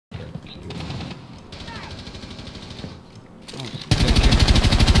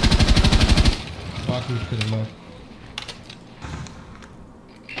Who's to the left?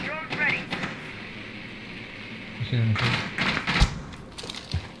 Drone's ready. You see him?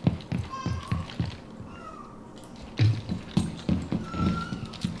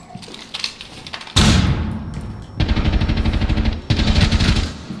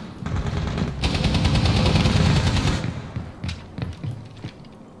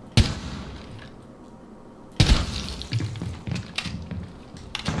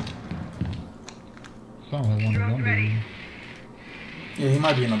 Sounds like one of them dudes. Yeah, he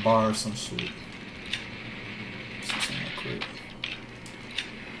might be in a bar or some shit. Let's see real quick.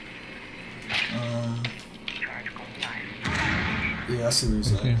 Yeah, I see where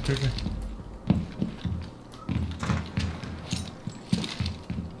he's You see him at. quicker?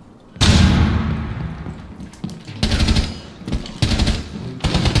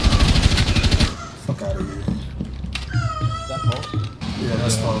 Fuck out of here. That pulse? Yeah,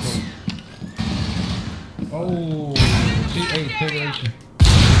 that's Yeah. close. Oh, C8 separation.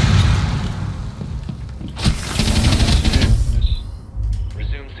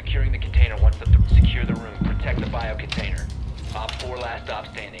 Resume securing the container once secure the room. Protect the bio container. Op 4 last stop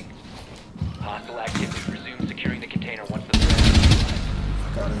standing. Hostile activity. Resume securing the container once the threat is neutralized.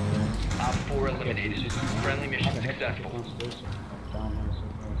 Fuck out of here. Op 4 eliminated. Friendly mission successful.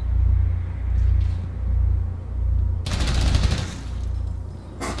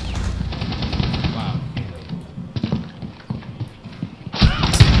 Wow.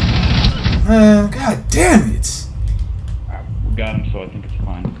 Man, god damn it! Alright, we got him, so I think it's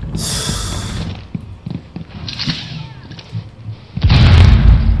fine.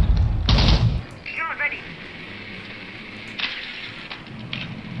 Drone ready.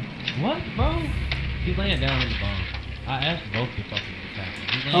 What, bro? He's laying down in the bomb. I asked both the fucking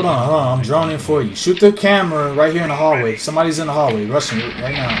attackers. Hold on, I'm droning for you. Shoot the camera right here in the hallway. Somebody's in the hallway, rushing it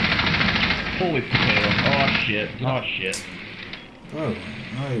right now. Holy potato. Oh shit. Oh shit. Bro,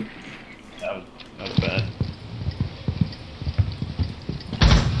 like, That was bad.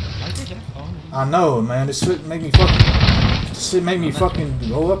 I know, man. This shit make me fucking. This shit make me fucking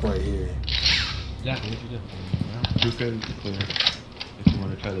go up right here. Exactly what you did. Two good is clear. If you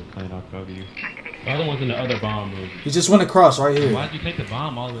want to try to play knock over you. The other one's in the other bomb room. He just went across right here. Why'd you take the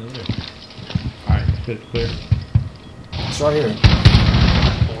bomb all the way over there? Alright, good, clear. It's right here.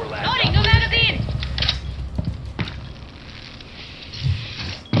 4 last Loading, stop. no magazine.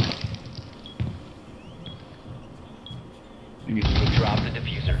 You get to Drop the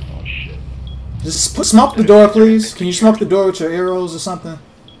diffuser. Oh shit. Just smoke the door, please. Can you smoke the door with your arrows or something?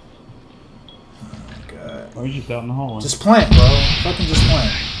 Oh, God. Oh, he's just out in the hallway. Just plant, bro. Fucking just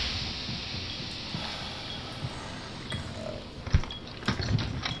plant.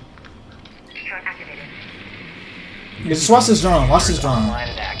 Drone activated. Yeah, just watch this drone. Watch this drone. Online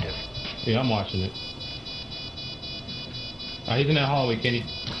and active. Yeah, I'm watching it. He's in that hallway, Kenny.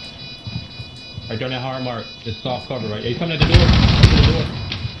 Right there on that hard mark. It's soft cover, right? Yeah, he's coming at the door. Coming to the door.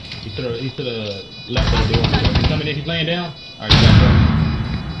 He's to the left of the door. He's coming in. He's laying down. Alright, he's back up.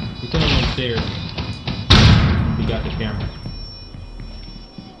 He's coming on the stairs. He got the camera.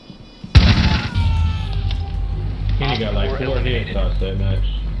 Kenny got like 4 headshots that match.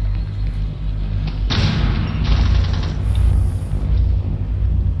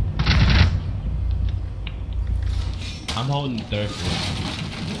 I'm holding the third floor.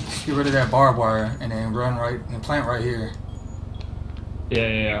 Get rid of that barbed wire and then run right and plant right here.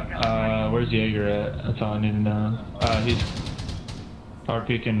 Yeah. Where's Jaeger at? That's all I need to know. He's power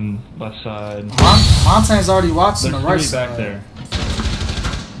peeking left side. Montaigne's already watching There's the right three side. back there.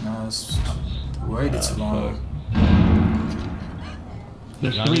 No, it's waited too long.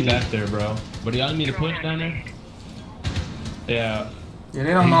 There's Y'all 3 need back there, bro. But y'all need me to push down there? Yeah. Yeah,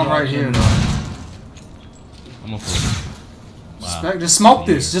 they don't know I'm right here, though. I'm gonna push. Wow. Just smoke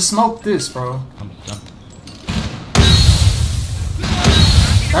this. Just smoke this, bro. I'm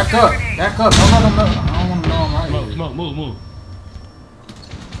Back up. Back up. Don't let them know. I don't want to know I'm right smoke, here. smoke, move.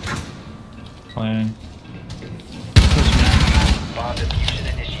 Playing. Bomb diffusion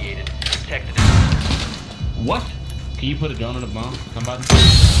initiated. Protect the diffuser. What? Can you put a drone on the bomb? Somebody?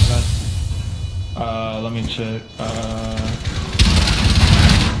 Let me check.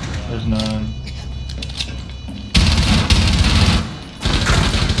 There's none.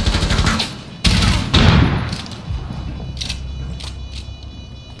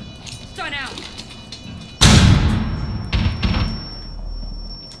 Stun out.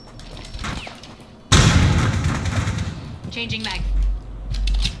 Changing mag.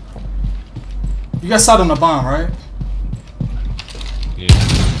 You got shot on the bomb, right? Yeah.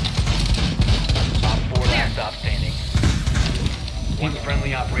 Op 4 last stop standing. One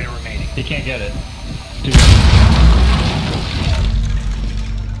friendly operator remaining. He can't get it. Dude.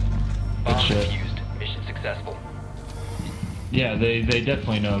 Bomb shit. defused. Mission successful. Yeah, they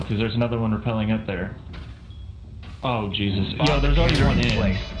definitely know, because there's another one rappelling up there. Oh, Jesus. Yo, Bomb there's already diffuser one in in.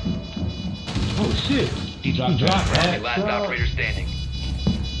 place. Oh shit! He dropped Friendly, that. last operator standing.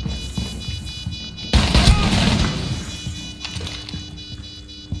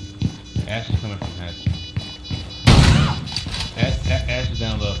 Ash is coming from Hatch. Ash is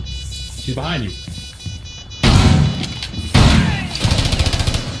down low. She's behind you.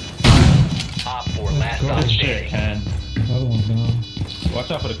 Op 4, last Good op shit, standing. Ken. Other one's down.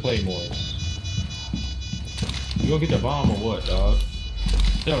 Watch out for the claymores. You gonna get the bomb or what, dog?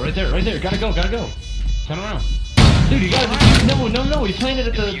 Yo, right there. Gotta go. Turn around. Dude, you gotta no, he's playing it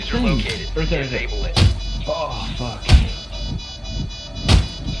at the Diffuser thing. located. Right there. Disable it. Oh, fuck.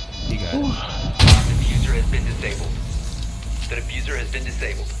 He got it. Diffuser has been disabled. The diffuser has been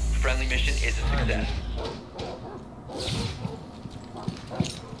disabled. Friendly mission is a success.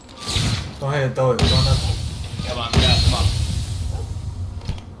 Go ahead, throw it. Don't have Come on, come on.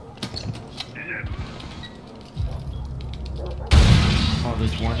 Oh,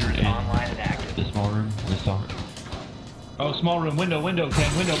 there's one in Online and active. the small room. We saw it. Oh, small room, window,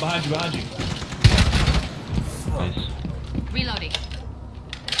 Ken, window, behind you. Nice. Reloading.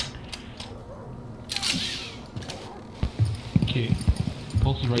 Okay.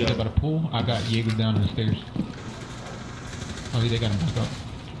 Pulse is right there by the pool. I got Jaeger down the stairs. Oh, they got him back up.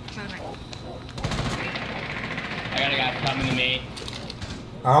 I got a guy coming to me.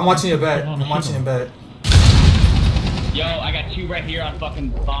 I'm watching your back. Hold on, I'm watching your back. Yo, I got two right here on fucking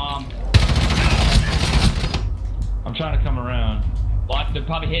bomb. I'm trying to come around. Watch, they're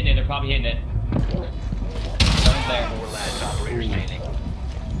probably hitting it. Someone's there. 4 last operator standing.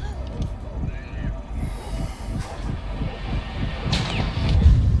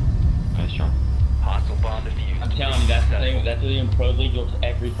 Nice job. Hostile bomb defused. I'm telling you, that's the thing. That's the thing in Pro League works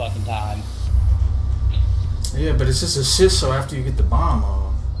every fucking time. Yeah, but it's just a shit show after you get the bomb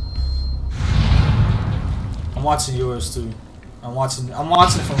off. I'm watching yours too. I'm watching it from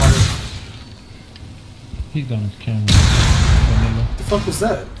other. He's on his camera. Vanilla. The fuck was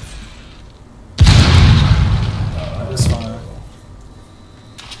that? That's fine.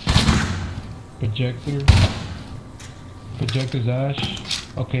 Projector. Projector's Ash.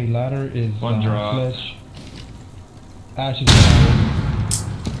 Okay, ladder is One drop. Flesh. Ash is power.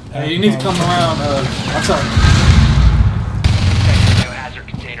 Hey, you need to come around. I'm sorry. Detect biohazard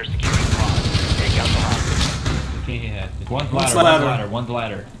container securing pod. Take out the hostage. One's One's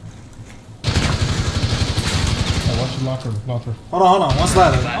ladder. Oh, watch the locker. Hold on. One's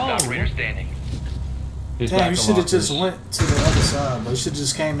ladder. Last operator standing. He's Damn, back you to should have just lockers. went to the other side, but you should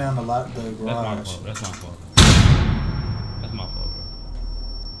just came down the That's my garage. fault. That's my fault. That's my fault, bro.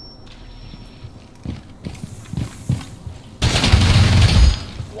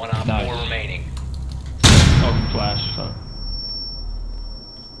 One op Nice. 4 remaining. Oh, flash. Fuck.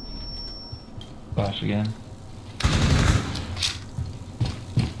 Flash again.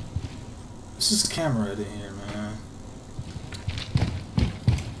 It's just camera right in here, man.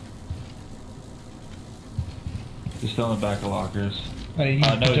 He's still in the back of lockers. Hey, he's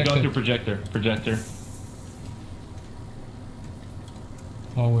No, he's going projector. through projector.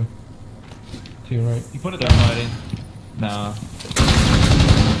 Hallway. To your right. You put it there, Mighty. Nah.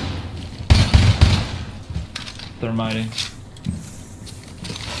 Thermiting.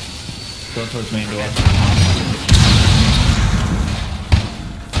 Going towards main door.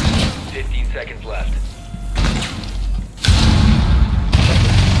 15 seconds left.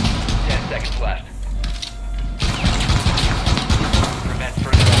 10 seconds left. Prevent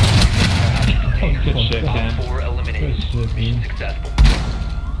further container. Good shit, Ken. 4 eliminated. Good shit, Mission man. successful.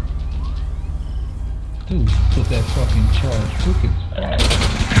 Dude, put that fucking charge quick as fuck.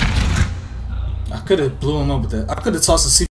 I could have blew him up with that. I could have tossed a C